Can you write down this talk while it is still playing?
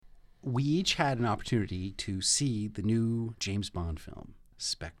we each had an opportunity to see the new James Bond film,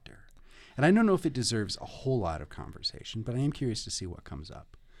 Spectre. And I don't know if it deserves a whole lot of conversation, but I am curious to see what comes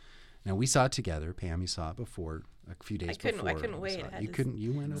up. Now, we saw it together. Pam, you saw it before, a few days before. I couldn't wait.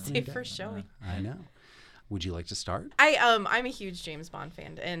 You went over see first showing. I know. Would you like to start? I'm a huge James Bond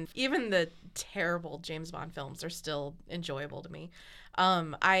fan, and even the terrible James Bond films are still enjoyable to me.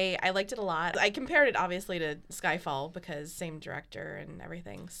 I liked it a lot. I compared it obviously to Skyfall because same director and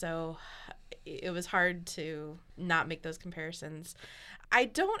everything, so it was hard to not make those comparisons. I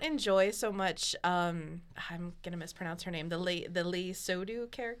don't enjoy so much. I'm gonna mispronounce her name. The Lee Seydoux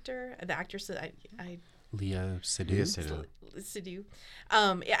character, the actress. Leah Seydoux. Seydoux.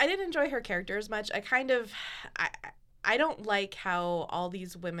 I didn't enjoy her character as much. I don't like how all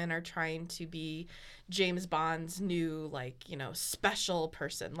these women are trying to be James Bond's new, special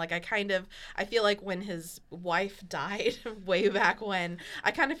person. I feel like when his wife died way back when,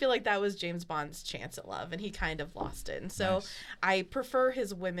 I kind of feel like that was James Bond's chance at love, and he kind of lost it. And so nice. I prefer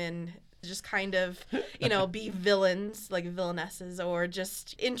his women just kind of, be villains, like villainesses, or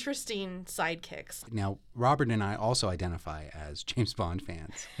just interesting sidekicks. Now, Robert and I also identify as James Bond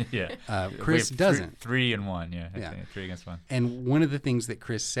fans. Yeah. Chris doesn't. 3 and 1, yeah. 3 against 1. And one of the things that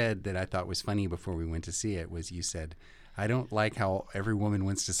Chris said that I thought was funny before we went to see it was you said, I don't like how every woman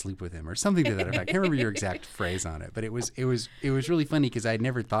wants to sleep with him, or something to that effect. I can't remember your exact phrase on it, but it was really funny because I'd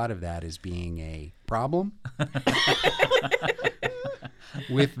never thought of that as being a problem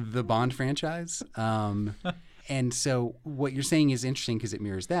with the Bond franchise. And so what you're saying is interesting because it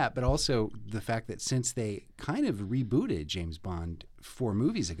mirrors that, but also the fact that since they kind of rebooted James Bond 4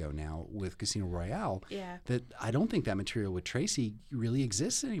 movies ago now with Casino Royale, that I don't think that material with Tracy really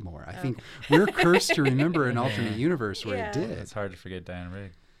exists anymore. I think we're cursed to remember an alternate universe where it did. It's hard to forget Diana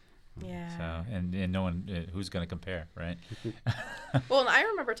Rigg. Yeah. So and no one who's going to compare, right? Well, and I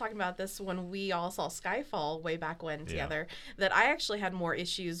remember talking about this when we all saw Skyfall way back when together. That I actually had more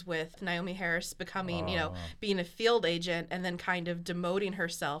issues with Naomi Harris becoming, being a field agent and then kind of demoting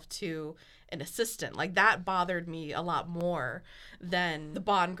herself to an assistant. Like that bothered me a lot more than the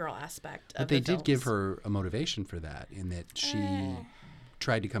Bond girl aspect. But they did give her a motivation for that, in that she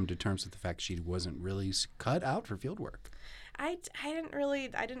tried to come to terms with the fact she wasn't really cut out for field work. I didn't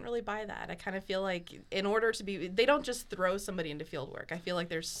really buy that. I kind of feel like in order to be, they don't just throw somebody into field work. I feel like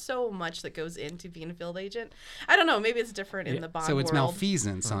there's so much that goes into being a field agent. I don't know. Maybe it's different in the Bond world. So it's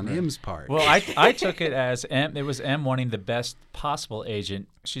malfeasance on M's part. Well, I took it as it was M wanting the best possible agent.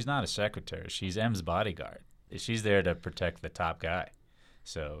 She's not a secretary. She's M's bodyguard. She's there to protect the top guy.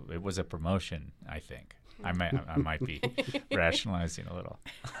 So it was a promotion, I think. I might be rationalizing a little.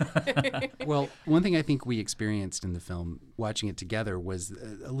 Well, one thing I think we experienced in the film, watching it together, was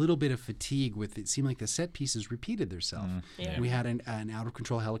a little bit of fatigue with it. Seemed like the set pieces repeated themselves. We had an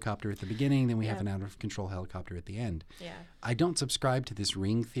out-of-control helicopter at the beginning, then we have an out-of-control helicopter at the end. Yeah. I don't subscribe to this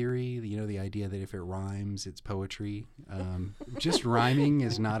ring theory, the idea that if it rhymes, it's poetry. Just rhyming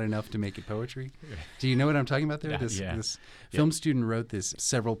is not enough to make it poetry. Do you know what I'm talking about there? This film student wrote this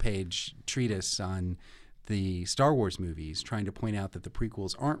several-page treatise on the Star Wars movies, trying to point out that the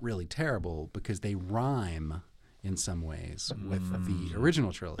prequels aren't really terrible because they rhyme in some ways with the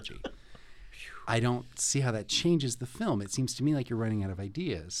original trilogy. I don't see how that changes the film. It seems to me like you're running out of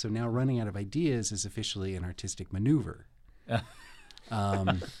ideas. So now running out of ideas is officially an artistic maneuver.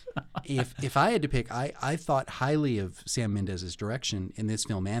 If I had to pick, I thought highly of Sam Mendes's direction in this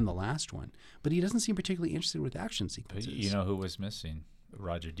film and the last one, but he doesn't seem particularly interested with action sequences. But you know who was missing?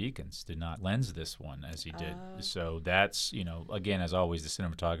 Roger Deakins did not lens this one as he did. So that's, again, as always, the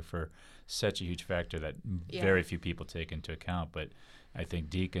cinematographer, such a huge factor that very few people take into account. But I think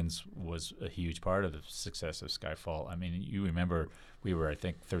Deakins was a huge part of the success of Skyfall. I mean, you remember we were, I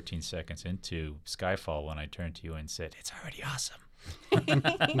think, 13 seconds into Skyfall when I turned to you and said, "It's already awesome."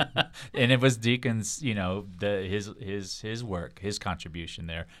 And it was Deakins, his work, his contribution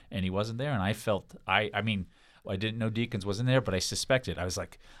there, and he wasn't there. And I felt, I didn't know Deakins wasn't there, but I suspected. I was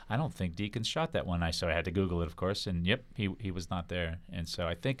like, I don't think Deakins shot that one. So I had to Google it, of course, and he was not there. And so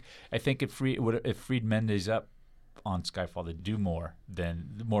I think it freed Mendes up on Skyfall to do more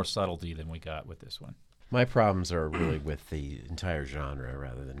subtlety than we got with this one. My problems are really with the entire genre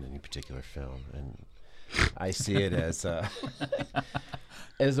rather than any particular film, and I see it as a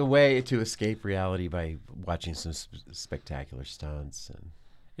way to escape reality by watching some spectacular stunts and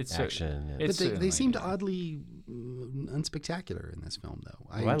action. But they seemed oddly unspectacular in this film, though.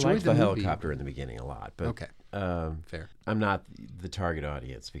 I liked the helicopter in the beginning a lot, but fair. I'm not the target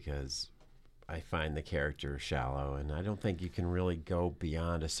audience because I find the character shallow, and I don't think you can really go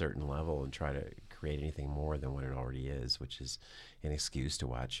beyond a certain level and try to create anything more than what it already is, which is an excuse to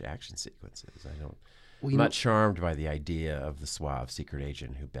watch action sequences. I'm not charmed by the idea of the suave secret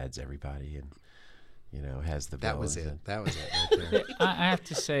agent who beds everybody and has the that was it. And that was it right there. I have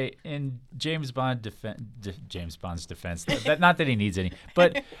to say, in James Bond's defense, not that he needs any,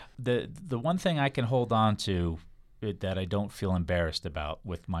 but the one thing I can hold on to that I don't feel embarrassed about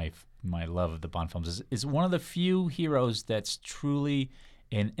with my love of the Bond films is one of the few heroes that's truly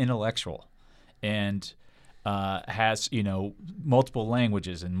an intellectual and has multiple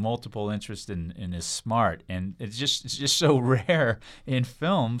languages and multiple interests and is smart, and it's just so rare in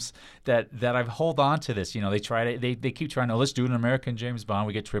films that I hold on to this. They keep trying to, let's do an American James Bond.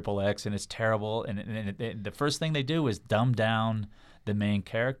 We get XXX and it's terrible, and the first thing they do is dumb down the main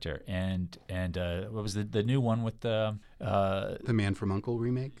character. And what was the new one with the Man from U.N.C.L.E.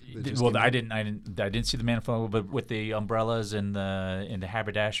 remake? Well, I didn't see the Man from U.N.C.L.E., but with the umbrellas and the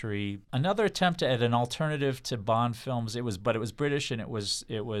haberdashery, another attempt at an alternative to Bond films. It was British, and it was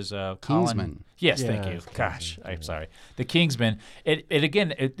Kingsman. Yes, thank you. Gosh, I'm sorry. The Kingsman.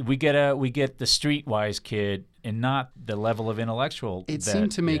 We get the streetwise kid and not the level of intellectual. It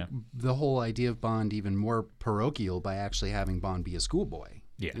seemed to make the whole idea of Bond even more parochial by actually having Bond be a schoolboy.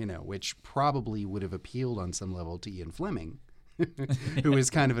 Yeah. Which probably would have appealed on some level to Ian Fleming, who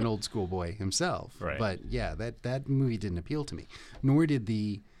is kind of an old schoolboy himself. Right. But yeah, that movie didn't appeal to me. Nor did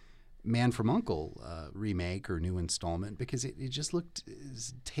the Man from U.N.C.L.E. remake or new installment, because it just looked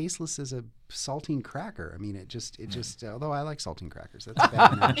as tasteless as a saltine cracker. I mean, it just although I like saltine crackers, that's a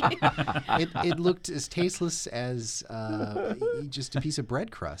bad analogy. It looked as tasteless as just a piece of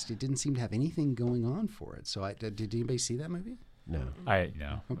bread crust. It didn't seem to have anything going on for it. So did anybody see that movie? No.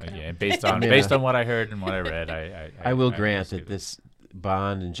 Okay. Yeah, based on what I heard and what I read, I will grant that this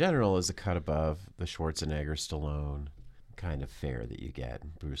Bond in general is a cut above the Schwarzenegger, Stallone kind of fare that you get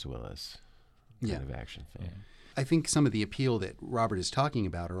in Bruce Willis kind of action film. Yeah. I think some of the appeal that Robert is talking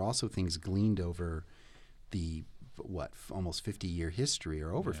about are also things gleaned over the almost 50-year history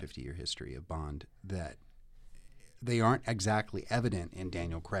or over 50-year history of Bond that they aren't exactly evident in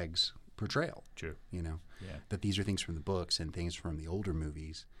Daniel Craig's portrayal. True. That these are things from the books and things from the older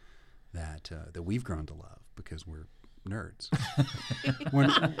movies that we've grown to love because we're nerds.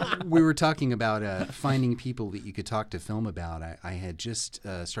 When we were talking about finding people that you could talk to film about, I had just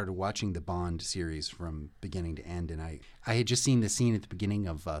started watching the Bond series from beginning to end, and I had just seen the scene at the beginning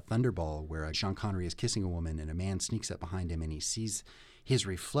of Thunderball where Sean Connery is kissing a woman and a man sneaks up behind him and he sees his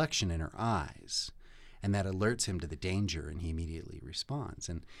reflection in her eyes, and that alerts him to the danger, and he immediately responds.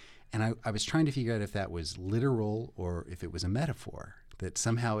 And I was trying to figure out if that was literal or if it was a metaphor, that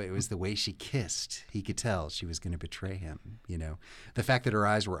somehow it was the way she kissed. He could tell she was going to betray him, The fact that her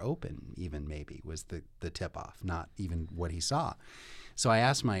eyes were open even maybe was the tip-off, not even what he saw. So I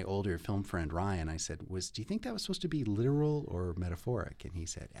asked my older film friend Ryan, I said, do you think that was supposed to be literal or metaphoric? And he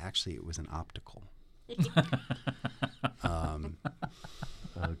said, actually, it was an optical.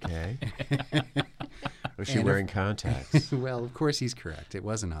 Okay. Was she wearing contacts? Well, of course he's correct. It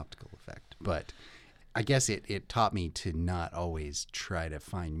was an optical effect. But I guess it taught me to not always try to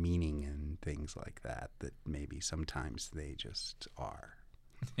find meaning in things like that maybe sometimes they just are.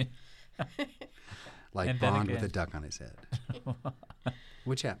 Like Bond with a duck on his head.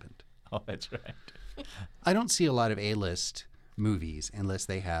 Which happened. Oh, that's right. I don't see a lot of A-list movies unless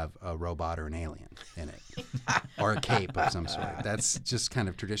they have a robot or an alien in it or a cape of some sort. That's just kind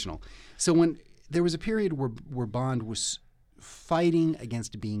of traditional. So when there was a period where Bond was fighting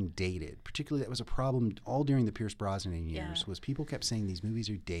against being dated, particularly that was a problem all during the Pierce Brosnan years, was people kept saying these movies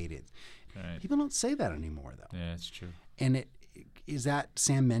are dated. Right. People don't say that anymore, though. Yeah, it's true. And is that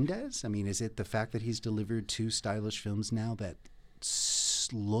Sam Mendes? I mean, is it the fact that he's delivered 2 stylish films now that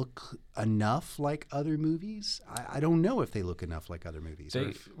look enough like other movies? I don't know if they look enough like other movies.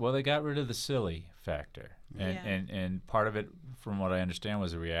 They got rid of the silly factor. And part of it, from what I understand,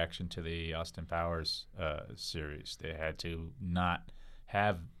 was a reaction to the Austin Powers series. They had to not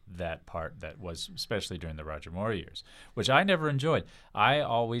have that part that was, especially during the Roger Moore years, which I never enjoyed. I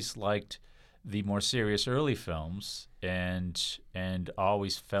always liked the more serious early films, and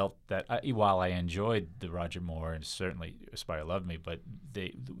always felt that while I enjoyed the Roger Moore and certainly Aspire Loved Me, but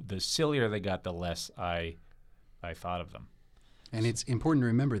the sillier they got, the less I thought of them. And it's important to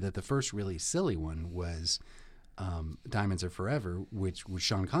remember that the first really silly one was Diamonds Are Forever, which was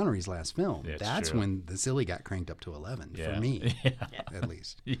Sean Connery's last film. That's true. when the silly got cranked up to 11 for me, at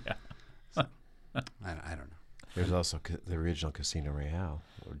least. Yeah. So, I don't know. There's also the original Casino Royale,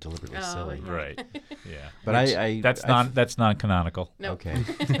 or deliberately silly. Yeah. Right. Yeah. But that's non-canonical. Nope. Okay.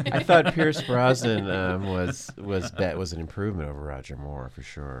 I thought Pierce Brosnan was an improvement over Roger Moore for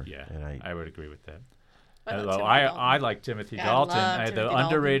sure. Yeah, and I would agree with that. What about Although Timothy Dalton? I like Timothy Yeah, I Dalton, love the Timothy Dalton.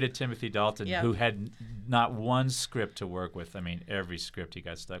 underrated Timothy Dalton, Yep. who had not one script to work with. I mean, every script he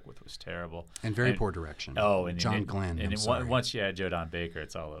got stuck with was terrible. And very poor direction. Oh, and John Glenn. And I'm sorry. once you add Joe Don Baker,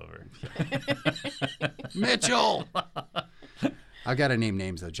 it's all over. Mitchell. I've got to name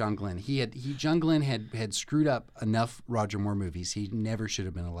names though. John Glenn. John Glenn had screwed up enough Roger Moore movies. He never should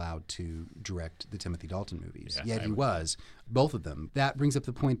have been allowed to direct the Timothy Dalton movies. Yeah, Yet he was, both of them. That brings up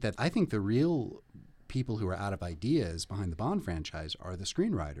the point that I think the real people who are out of ideas behind the Bond franchise are the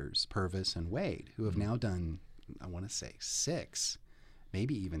screenwriters, Purvis and Wade, who have now done, I want to say 6,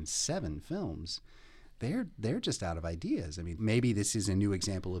 maybe even 7 films. They're just out of ideas. I mean, maybe this is a new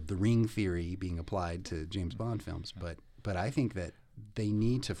example of the ring theory being applied to James Bond films, but I think that they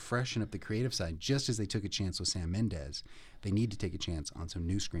need to freshen up the creative side, just as they took a chance with Sam Mendes. They need to take a chance on some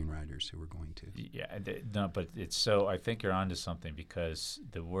new screenwriters who are going to. Yeah, no, but it's so. I think you're onto something, because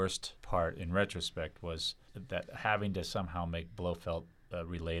the worst part, in retrospect, was that having to somehow make Blofeld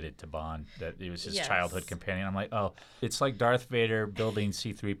related to Bond, that it was his childhood companion. I'm like, oh, it's like Darth Vader building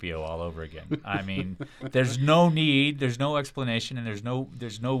C-3PO all over again. I mean, there's no need, there's no explanation, and there's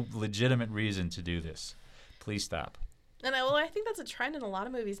no legitimate reason to do this. Please stop. And I think that's a trend in a lot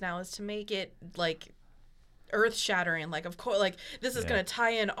of movies now, is to make it like earth-shattering. Like, of course, like this is going to tie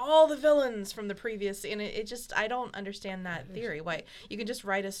in all the villains from the previous. And it just, I don't understand that theory. Why you can just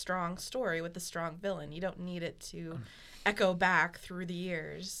write a strong story with a strong villain. You don't need it to echo back through the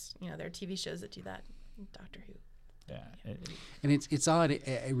years. You know, there are TV shows that do that. Doctor Who. Yeah, and it's odd.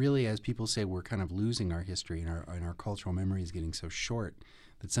 It really, as people say, we're kind of losing our history, and our cultural memory is getting so short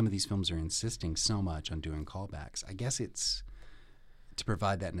that some of these films are insisting so much on doing callbacks. I guess it's to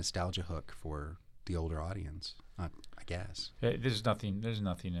provide that nostalgia hook for the older audience. I guess there's nothing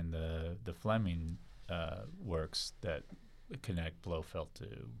in the Fleming works that connect Blofeld to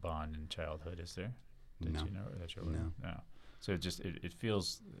Bond in childhood, is there? Did No. you know that you're No. No. So it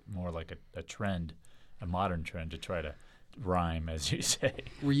feels more like a trend, a modern trend, to try to rhyme, as you say.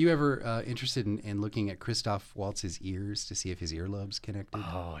 Were you ever interested in looking at Christoph Waltz's ears to see if his earlobes connected?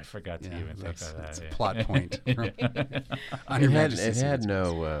 Oh, I forgot to even think of that. That's a yeah. plot point. it had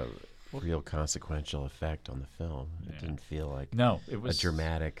no real consequential effect on the film. It didn't feel like it was a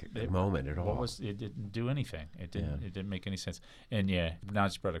dramatic moment at all. It didn't do anything. It didn't make any sense. And now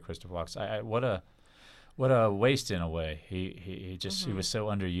it's brother Christopher Waltz. What a waste, in a way. He was so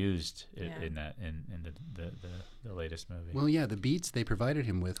underused in the latest movie. Well, yeah, the beats they provided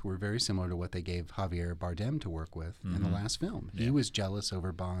him with were very similar to what they gave Javier Bardem to work with in the last film. He was jealous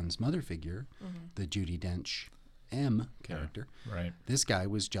over Bond's mother figure, the Judi Dench M character. Yeah, right. This guy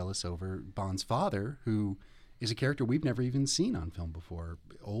was jealous over Bond's father, who is a character we've never even seen on film before,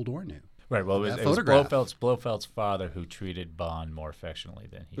 old or new. Right. Well, it was Blofeld's father who treated Bond more affectionately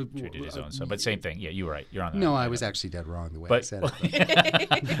than he treated his own son. But same thing. Yeah, you were right. You're on that. No, I was actually dead wrong the way I said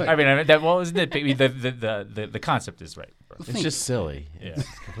it. I mean, that wasn't it. The concept is right. It's just silly. Yeah.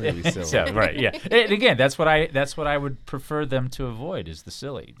 It's completely silly. So, right. Yeah. And again, that's what I would prefer them to avoid, is the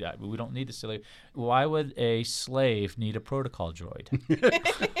silly. We don't need the silly. Why would a slave need a protocol droid?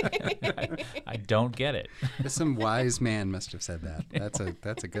 I don't get it. Some wise man must have said that.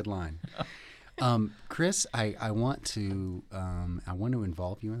 That's a good line. Chris, I want to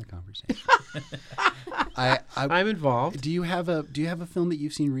involve you in the conversation. I'm involved. Do you have a film that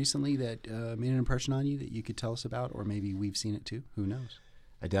you've seen recently that made an impression on you that you could tell us about, or maybe we've seen it too? Who knows?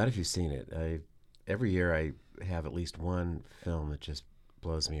 I doubt if you've seen it. Every year I have at least one film that just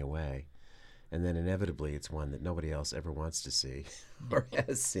blows me away, and then inevitably it's one that nobody else ever wants to see or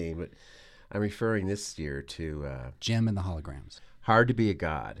has seen. But I'm referring this year to Gem and the Holograms. Hard to Be a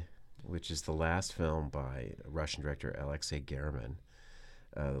God, which is the last film by Russian director Alexei German,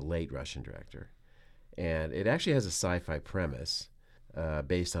 the late Russian director. And it actually has a sci-fi premise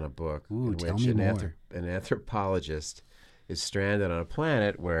based on a book in which an anthropologist is stranded on a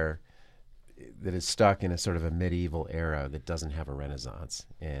planet that is stuck in a sort of a medieval era that doesn't have a Renaissance.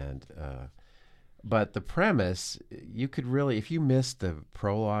 And but the premise, you could really, if you missed the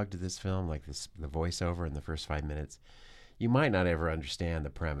prologue to this film, like the voiceover in the first 5 minutes, you might not ever understand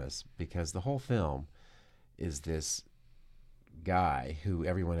the premise, because the whole film is this guy who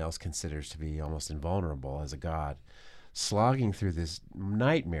everyone else considers to be almost invulnerable as a god, slogging through this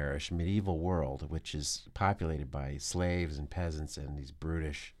nightmarish medieval world, which is populated by slaves and peasants and these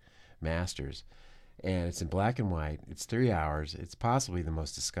brutish masters. And it's in black and white. It's 3 hours. It's possibly the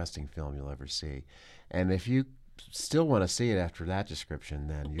most disgusting film you'll ever see. And if you still want to see it after that description,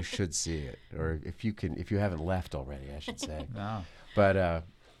 then you should see it. Or if you haven't left already, I should say. No. But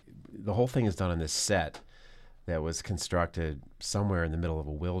the whole thing is done on this set that was constructed somewhere in the middle of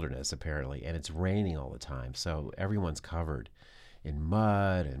a wilderness, apparently, and it's raining all the time. So everyone's covered in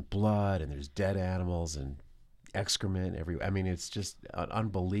mud and blood, and there's dead animals and excrement everywhere. I mean, it's just an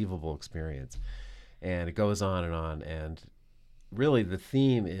unbelievable experience. And it goes on, and really the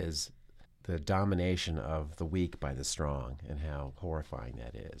theme is the domination of the weak by the strong and how horrifying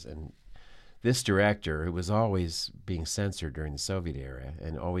that is. And this director, who was always being censored during the Soviet era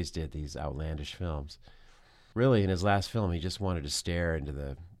and always did these outlandish films, really in his last film, he just wanted to stare into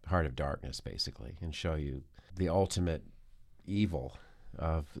the heart of darkness, basically, and show you the ultimate evil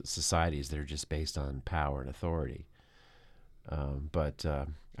of societies that are just based on power and authority. But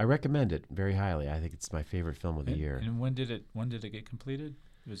I recommend it very highly. I think it's my favorite film of the year. And when did it get completed?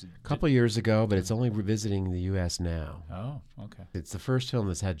 Was it a couple of years ago, but it's only revisiting the U.S. now. Oh, okay. It's the first film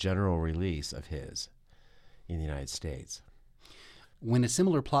that's had general release of his in the United States. When a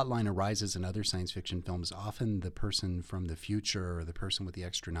similar plot line arises in other science fiction films, often the person from the future or the person with the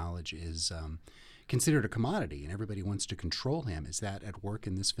extra knowledge is considered a commodity, and everybody wants to control him. Is that at work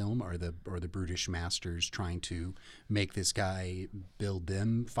in this film? Are the Brutish masters trying to make this guy build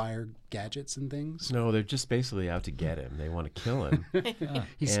them fire gadgets and things? No, they're just basically out to get him. They want to kill him.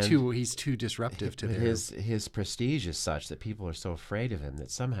 He's too disruptive to their... His prestige is such that people are so afraid of him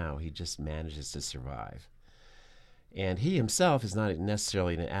that somehow he just manages to survive. And he himself is not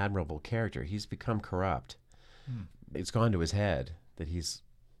necessarily an admirable character. He's become corrupt. It's gone to his head that he's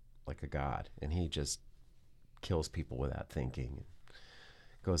like a god, and he just kills people without thinking.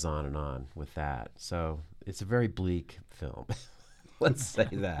 Goes on and on with that. So it's a very bleak film. Let's say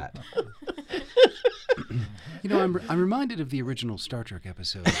that. You know, I'm reminded of the original Star Trek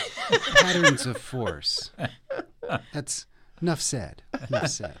episode, Patterns of Force. That's enough said. Enough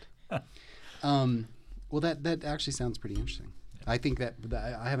said. Well, that actually sounds pretty interesting. I think that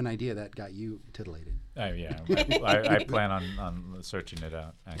I have an idea that got you titillated. Oh yeah, I plan on searching it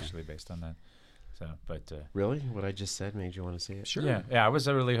out actually based on that. So, but really, what I just said made you want to see it? Sure. Yeah. I was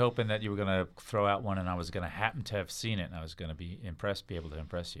really hoping that you were going to throw out one, and I was going to happen to have seen it, and I was going to be able to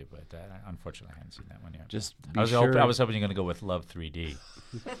impress you. But unfortunately, I hadn't seen that one yet. Just I was hoping you're going to go with Love 3D.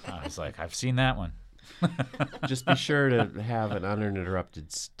 I was like, I've seen that one. Just be sure to have an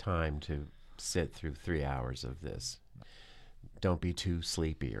uninterrupted time to sit through 3 hours of this. Don't be too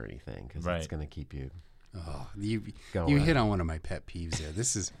sleepy or anything, because it's going to keep you. Oh, you hit on one of my pet peeves there.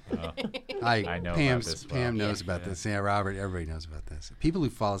 This is, I know Pam knows about this. Yeah, Robert, everybody knows about this. People who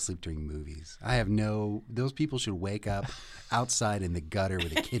fall asleep during movies. Those people should wake up outside in the gutter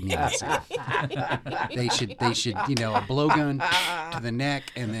with a kidney missing. They should, a blowgun to the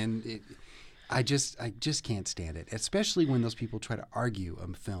neck, and then I just can't stand it. Especially when those people try to argue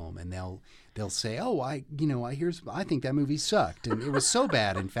a film, and they'll say, "Oh, I think that movie sucked, and it was so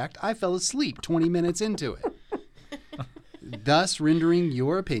bad. In fact, I fell asleep 20 minutes into it." Thus rendering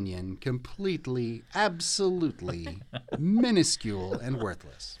your opinion completely, absolutely minuscule and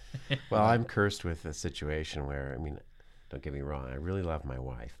worthless. Well, I'm cursed with a situation where, don't get me wrong, I really love my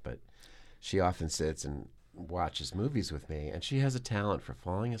wife, but she often sits and watches movies with me, and she has a talent for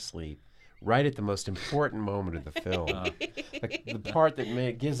falling asleep right at the most important moment of the film, the part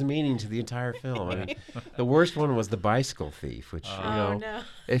that gives meaning to the entire film. The worst one was The Bicycle Thief, which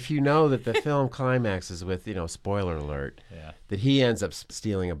if you know that the film climaxes with, spoiler alert, that he ends up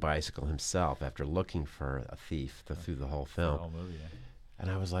stealing a bicycle himself after looking for a thief through the whole film. The whole movie, yeah. And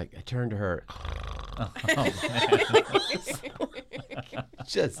I was like, I turned to her.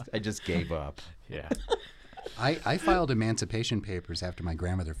 I just gave up. Yeah. I filed emancipation papers after my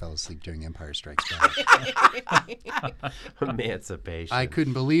grandmother fell asleep during Empire Strikes Back. Emancipation. I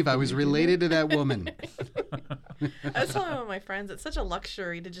couldn't believe I was related to that woman. I was telling one of my friends, it's such a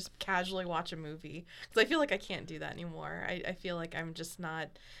luxury to just casually watch a movie, because I feel like I can't do that anymore. I feel like I'm just not.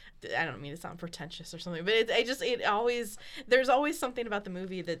 I don't mean to sound pretentious or something, but there's always something about the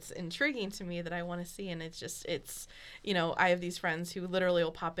movie that's intriguing to me that I want to see, and I have these friends who literally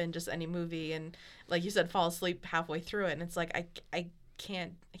will pop in just any movie and, like you said, fall asleep halfway through it, and it's like I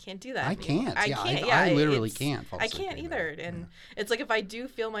can't do that. I can't. I literally can't fall asleep. I can't either, and it's like if I do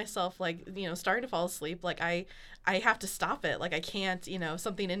feel myself starting to fall asleep, like I have to stop it. Like I can't,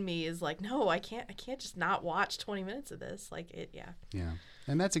 something in me is like, no, I can't just not watch 20 minutes of this. Yeah.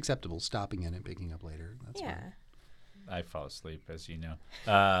 And that's acceptable, stopping in and picking up later. That's fine. I fall asleep, as you know.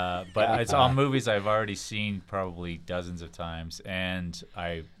 But it's all movies I've already seen probably dozens of times, and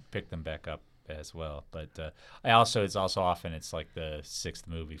I pick them back up as well. But it's also often it's like the sixth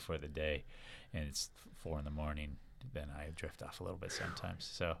movie for the day, and it's 4 in the morning, then I drift off a little bit sometimes.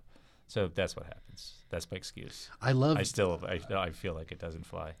 So that's what happens. That's my excuse. I feel like it doesn't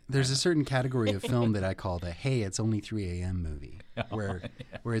fly. There's a certain category of film that I call the "Hey, it's only 3 a.m." movie, where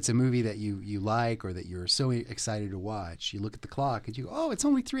it's a movie that you like or that you're so excited to watch. You look at the clock and you go, "Oh, it's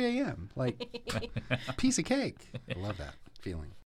only 3 a.m." Like piece of cake. I love that feeling.